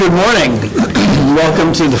Good morning.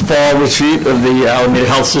 Welcome to the fall retreat of the Alameda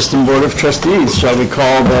Health System Board of Trustees. Shall we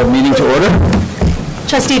call the meeting to order?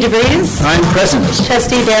 Trustee DeVries? I'm present.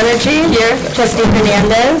 Trustee Banerjee? Here. Trustee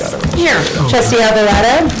Hernandez? Here. Trustee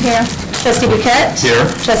Alvarado? Here. Trustee Buquette? Here.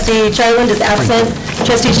 Trustee Charland is absent.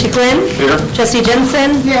 Trustee Chiclin? Here. Trustee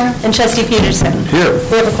Jensen? Here. And Trustee Peterson? Here.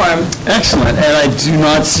 We have a quorum. Excellent. And I do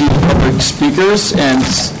not see public speakers, and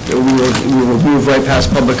we will move right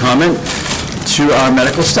past public comment to our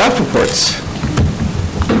medical staff reports.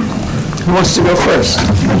 Who wants to go first?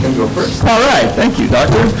 I can go first. All right. Thank you,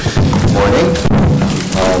 Doctor. Good morning.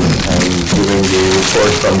 I'm giving the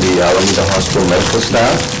report from the Alameda Hospital medical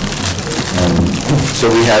staff. So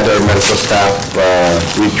we had our medical staff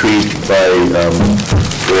retreat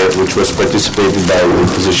which was participated by the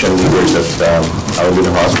physician leaders at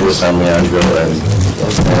Alameda Hospital, San Leandro, and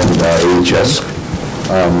AHS.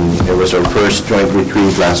 It was our first joint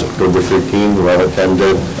retreat last October 13, well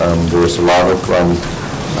attended. There was a lot of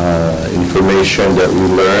information that we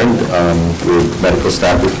learned with medical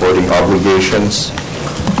staff reporting obligations,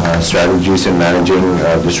 strategies in managing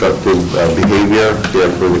disruptive behavior,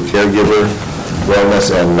 care for the caregiver,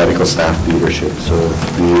 wellness, and medical staff leadership. So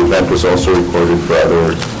the event was also recorded for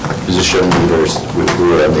other physician leaders who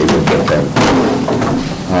were unable to attend.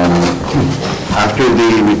 After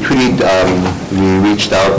the retreat, we reached out